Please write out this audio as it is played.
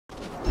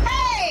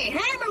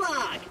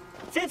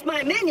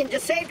my minion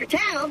just saved your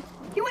town.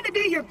 You want to do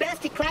your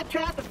best to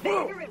claptrap a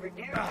favor and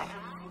repair my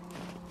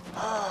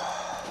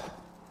eye?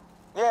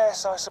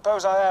 Yes, I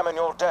suppose I am in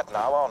your debt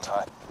now, aren't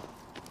I?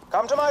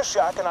 Come to my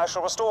shack and I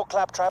shall restore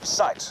Claptrap's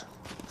sight.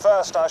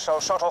 First, I shall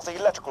shut off the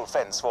electrical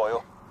fence for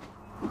you.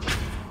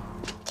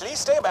 Please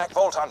stay back,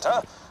 Vault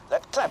Hunter.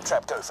 Let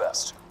Claptrap go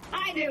first.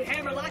 I knew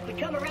Hammerlock would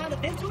come around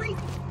eventually.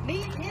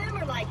 Me and him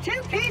are like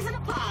two peas in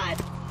a pod.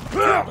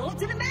 2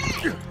 bullets in a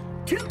mag.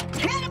 2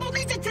 cannibal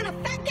midgets in a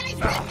fat guy's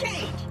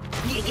ribcage.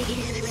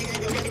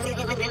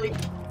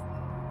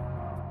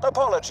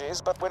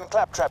 Apologies, but when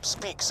Claptrap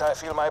speaks, I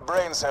feel my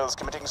brain cells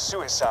committing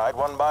suicide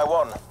one by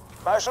one.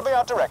 I shall be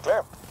out directly.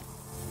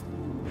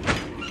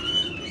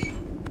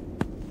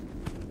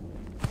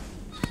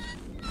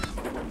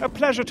 A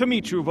pleasure to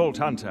meet you, Vault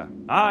Hunter.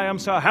 I am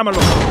Sir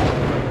Hammerlock.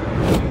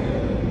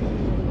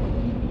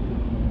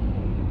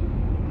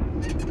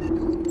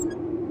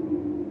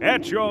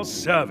 At your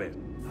service.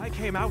 I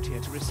came out here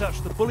to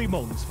research the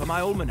bullymongs for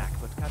my almanac,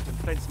 but Captain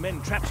Flint's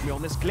men trapped me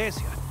on this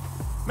glacier.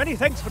 Many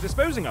thanks for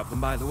disposing of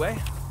them, by the way.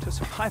 To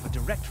survive a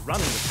direct run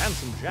with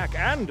Handsome Jack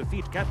and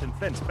defeat Captain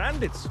Flint's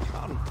bandits,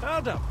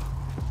 unheard of.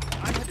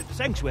 I headed to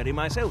Sanctuary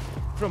myself.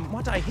 From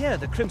what I hear,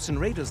 the Crimson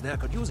Raiders there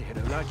could use a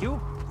hero like you.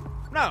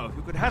 Now, if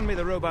you could hand me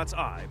the robot's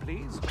eye,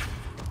 please.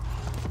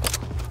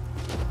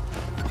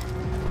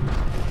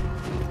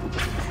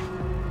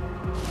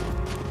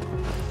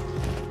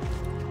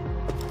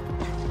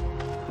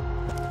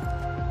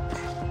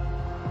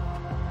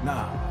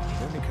 Now,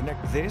 let me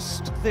connect this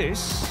to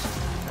this.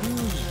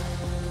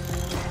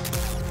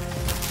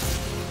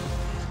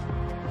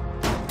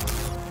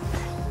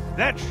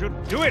 That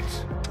should do it!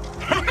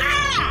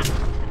 Ha-ha!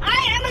 I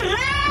am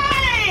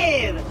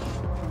alive!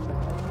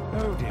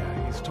 Oh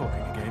dear, he's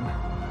talking again.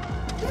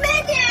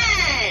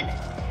 Minion!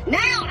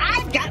 Now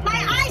I've got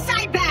my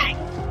eyesight back!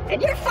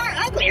 And you're far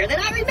uglier than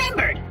I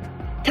remembered!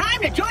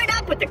 Time to join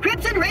up with the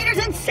Crimson Raiders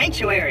in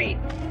Sanctuary!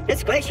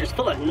 This glacier's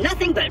full of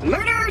nothing but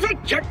murderers or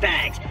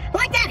jerkbags,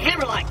 like that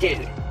Hammerlock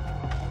dude!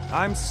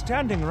 I'm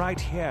standing right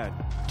here,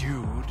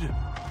 dude.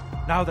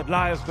 Now that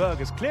Liarsburg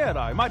is cleared,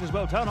 I might as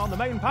well turn on the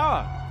main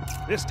power.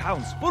 This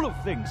town's full of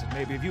things that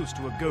may be of use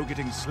to a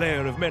go-getting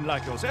slayer of men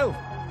like yourself.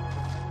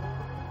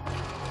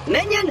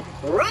 Minion,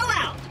 roll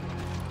out!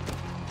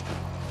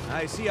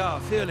 I see our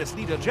fearless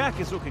leader Jack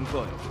is looking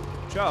for you.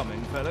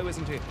 Charming fellow,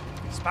 isn't he?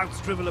 Spouts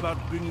drivel about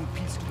bringing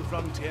peace to the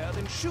frontier,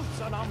 then shoots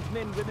unarmed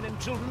men, women, and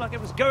children like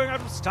it was going out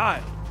of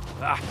style.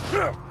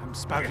 I'm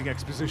spouting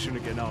exposition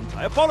again, aren't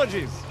I?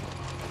 Apologies!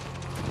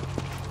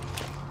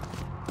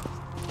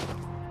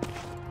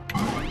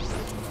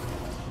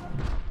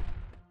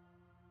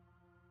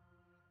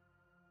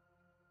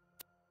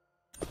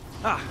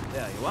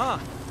 There you are.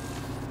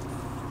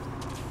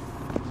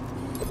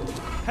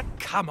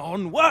 Come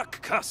on,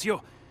 work, curse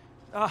you!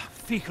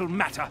 Fecal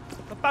matter.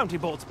 The bounty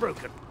board's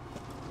broken.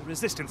 The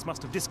Resistance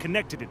must have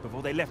disconnected it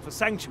before they left for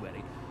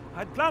Sanctuary.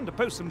 I'd planned to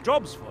post some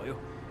jobs for you.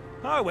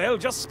 Ah, well,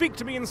 just speak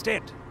to me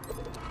instead.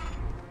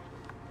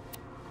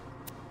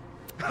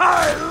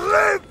 I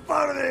live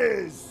for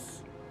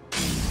this!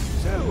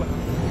 So,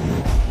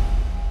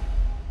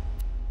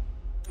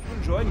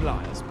 enjoying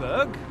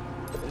Liarsburg?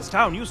 This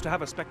town used to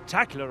have a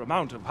spectacular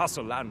amount of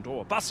hustle and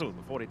or bustle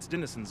before its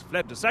denizens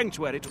fled to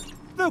Sanctuary to...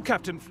 Though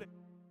Captain Flint...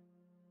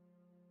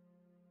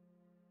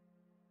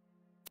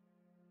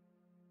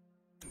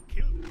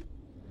 killed him.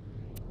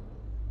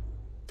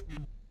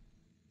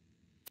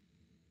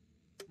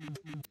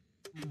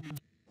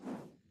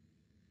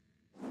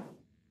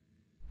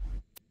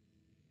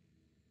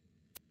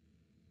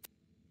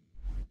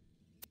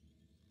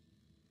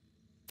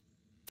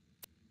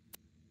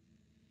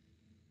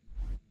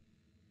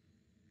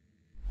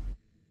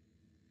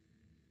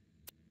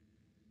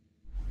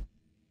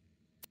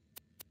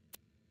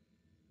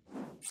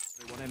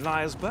 Everyone in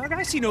Liarsburg,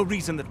 I see no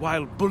reason that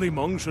wild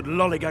bullymong should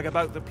lollygag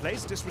about the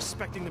place,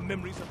 disrespecting the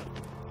memories of the...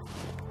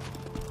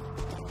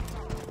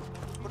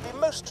 Would be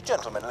most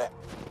gentlemanly.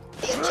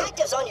 The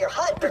objectives on your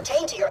HUD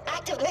pertain to your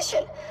active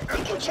mission.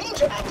 You can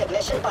change your active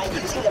mission by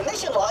using the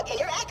mission log in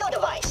your Echo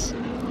device.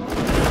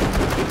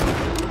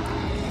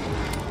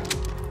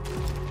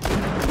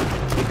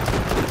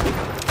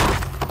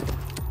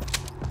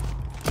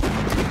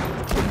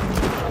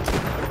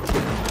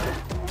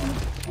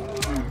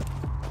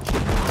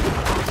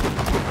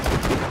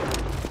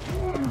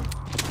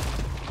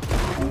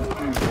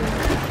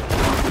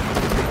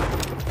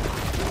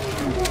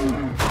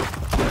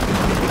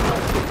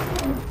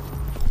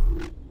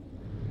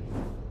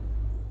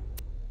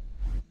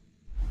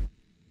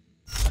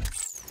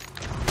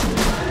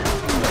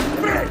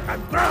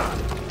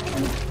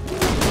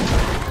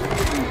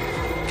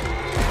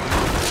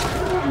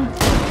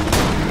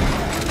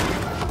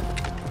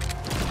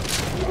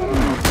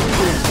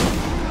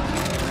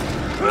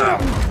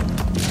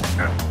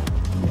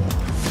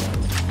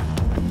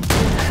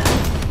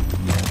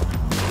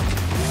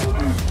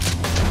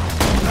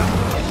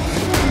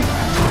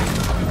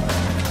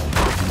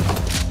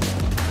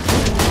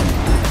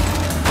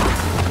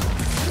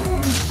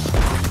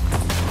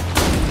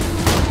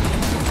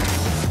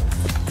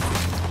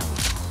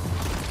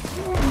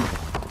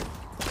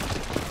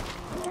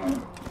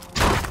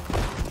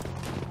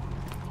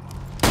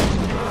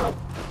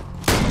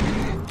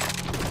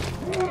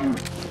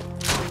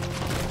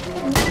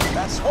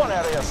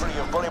 area free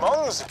of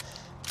bullymongs.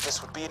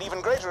 This would be an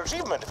even greater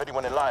achievement if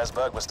anyone in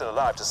Liarsburg was still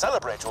alive to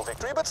celebrate your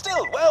victory, but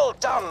still, well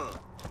done!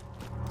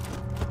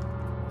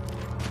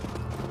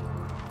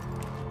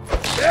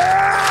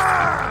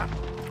 Yeah!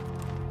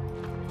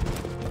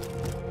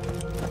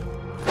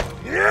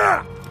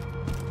 Yeah!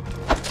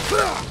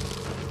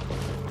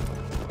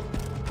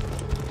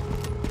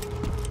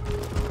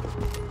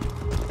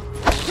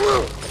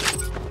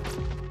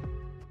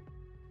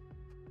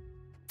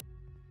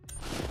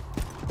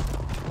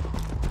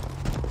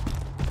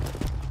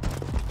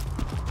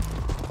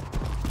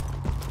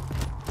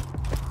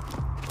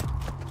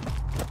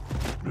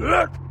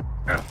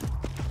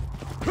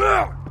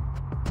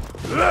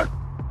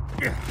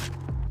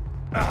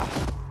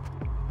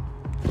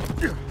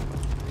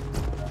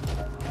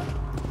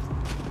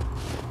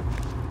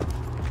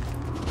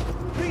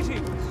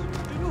 Greetings.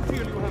 Do you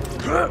feel you have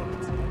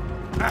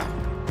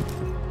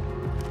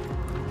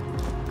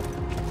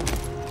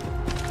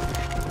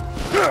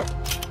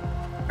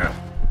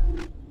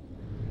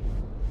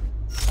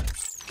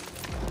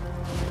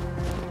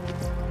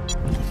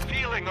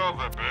Feeling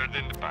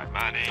overburdened by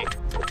money?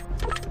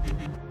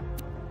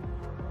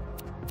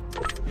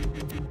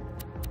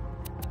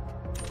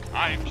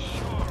 I'm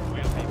sure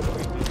we'll be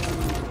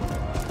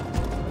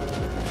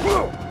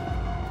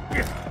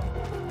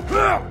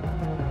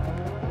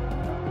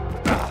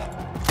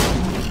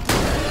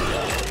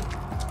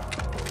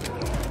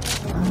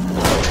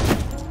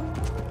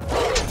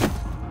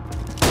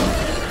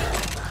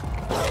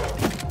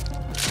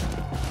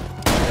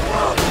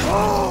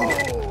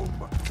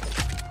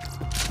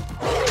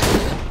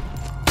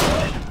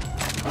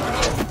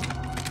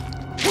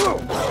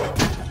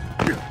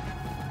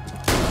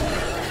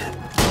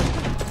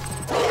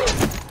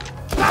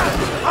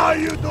How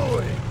you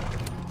doing?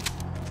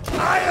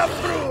 I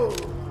approve.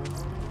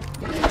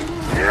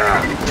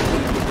 Yeah.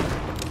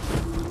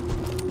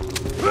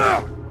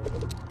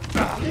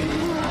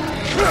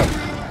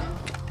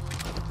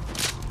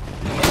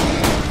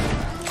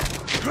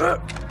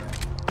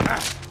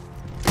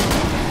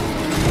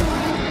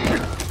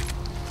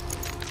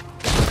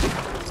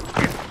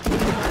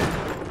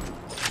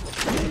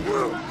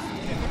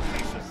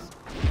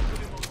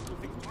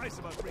 think twice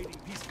about raiding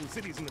peaceful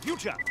cities in the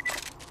future.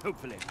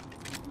 Hopefully.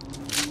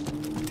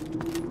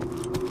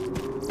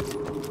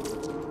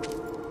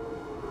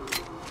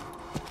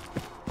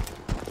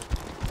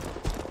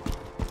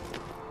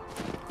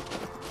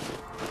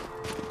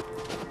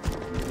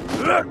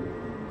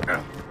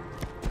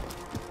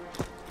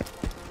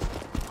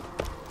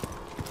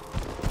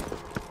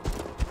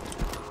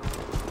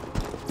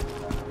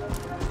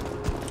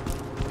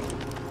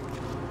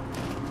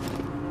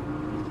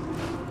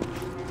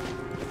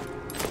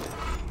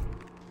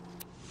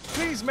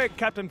 Please make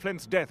Captain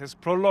Flint's death as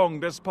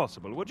prolonged as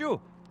possible, would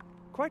you?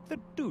 Quite the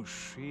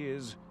douche he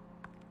is.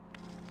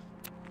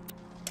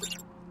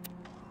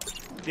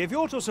 If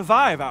you're to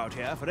survive out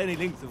here for any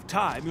length of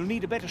time, you'll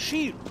need a better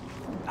shield.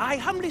 I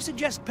humbly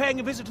suggest paying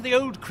a visit to the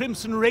old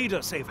Crimson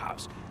Raider safe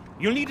house.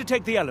 You'll need to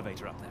take the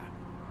elevator up there.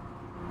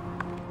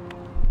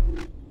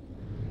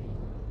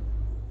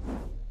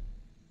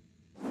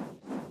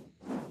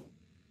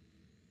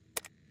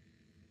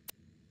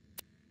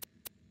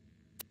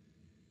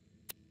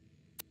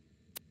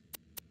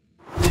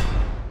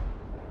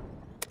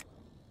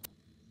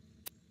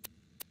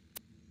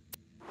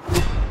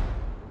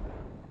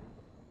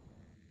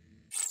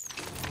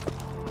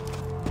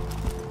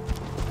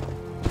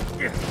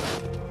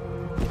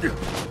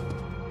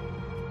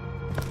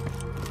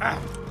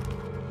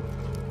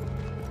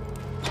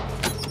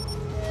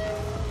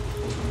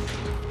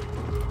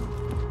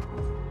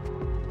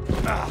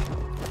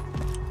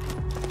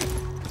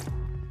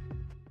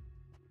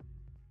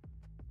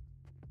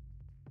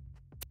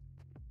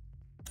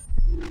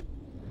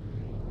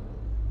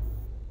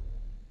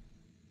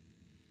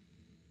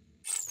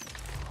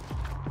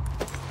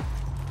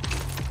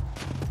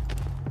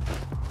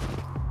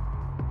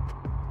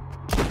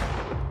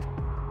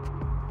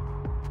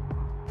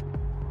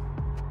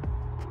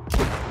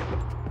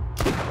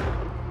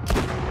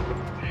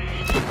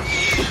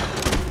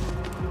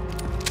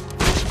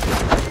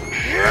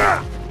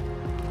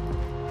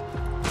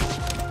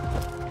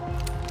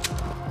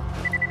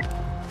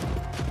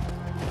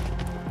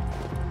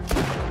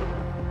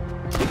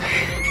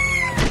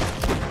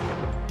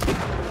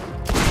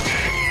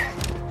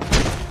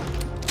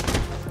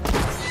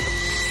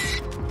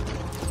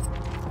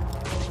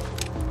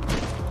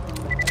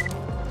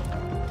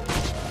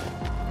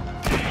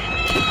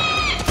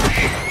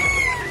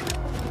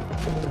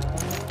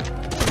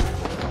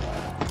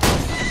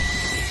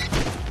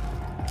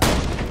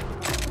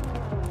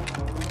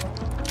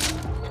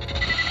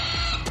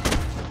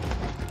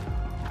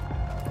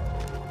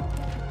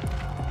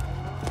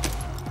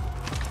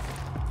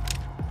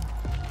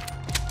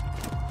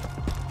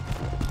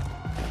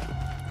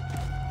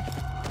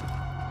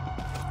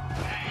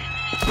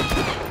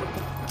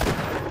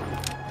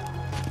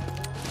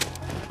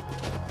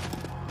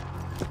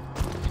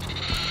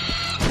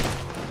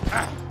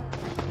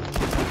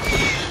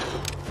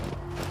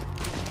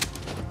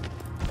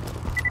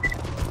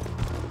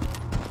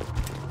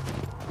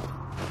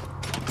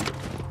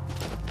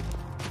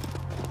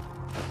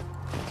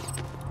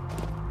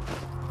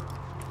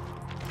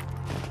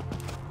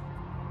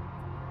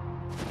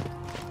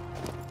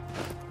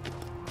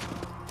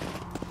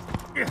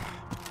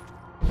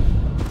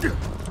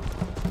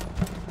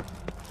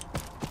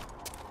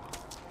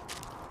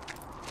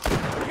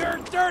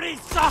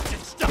 dirty sausage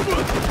stuff!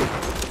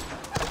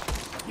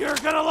 You're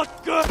gonna look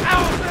good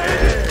out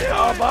there! Hey,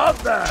 how about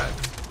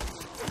that?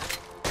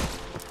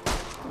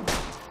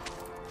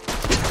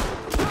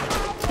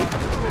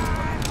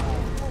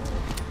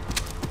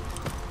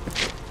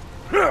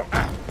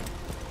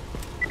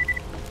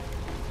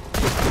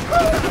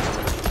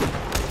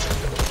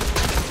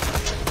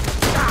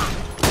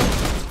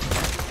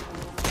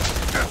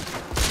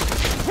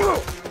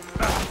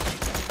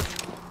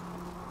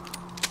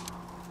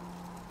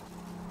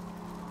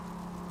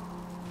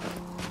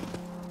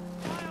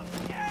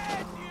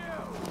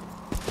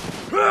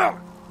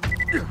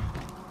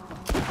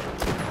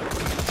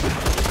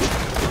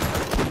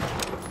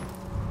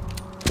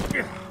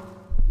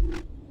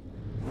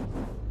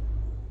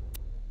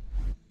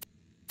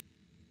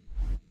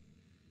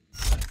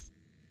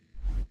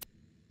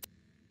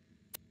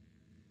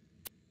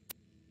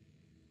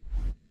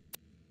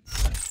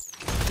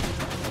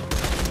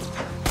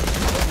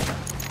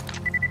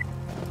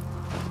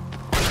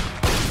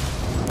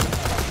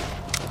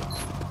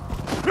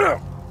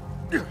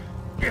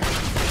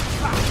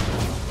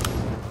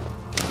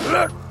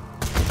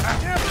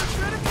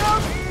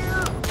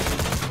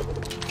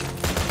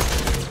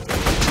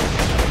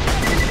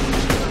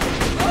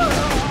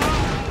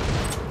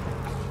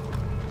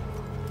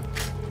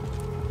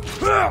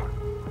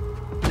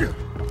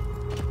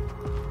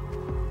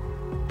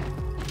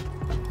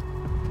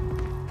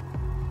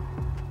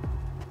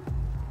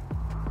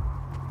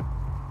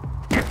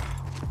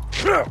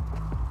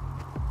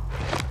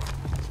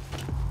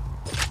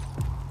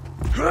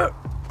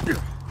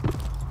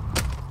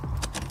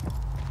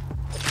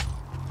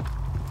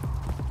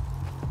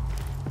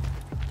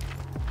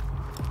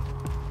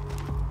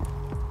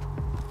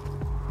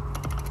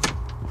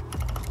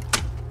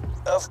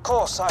 Of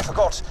course, I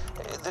forgot.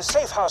 The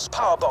safe house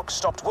power box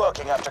stopped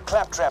working after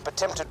Claptrap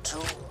attempted to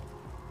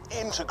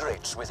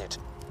integrate with it.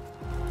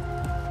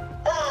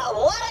 Oh,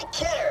 what a